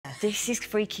This is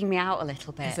freaking me out a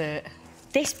little bit. Is it?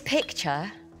 This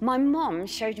picture, my mum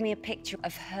showed me a picture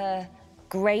of her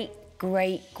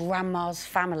great-great-grandma's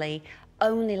family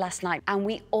only last night, and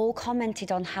we all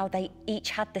commented on how they each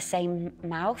had the same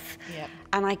mouth. Yep.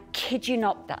 And I kid you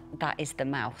not, that is the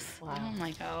mouth. Wow. Oh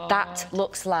my God. That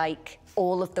looks like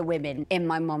all of the women in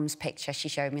my mum's picture she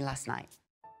showed me last night.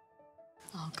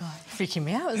 Oh God, freaking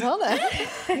me out as well then.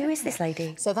 Who is this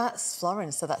lady? So that's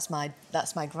Florence, so that's my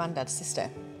granddad's sister.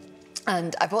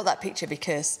 And I bought that picture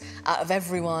because out of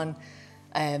everyone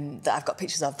that I've got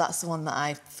pictures of, that's the one that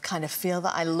I kind of feel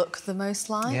that I look the most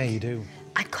like. Yeah, you do.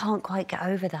 I can't quite get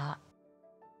over that.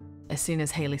 As soon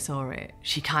as Hayley saw it,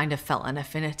 she kind of felt an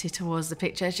affinity towards the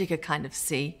picture. She could kind of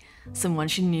see someone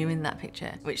she knew in that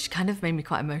picture, which kind of made me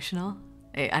quite emotional.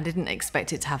 I didn't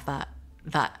expect it to have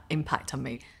that impact on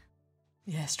me.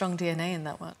 Yeah, strong DNA in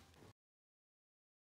that one.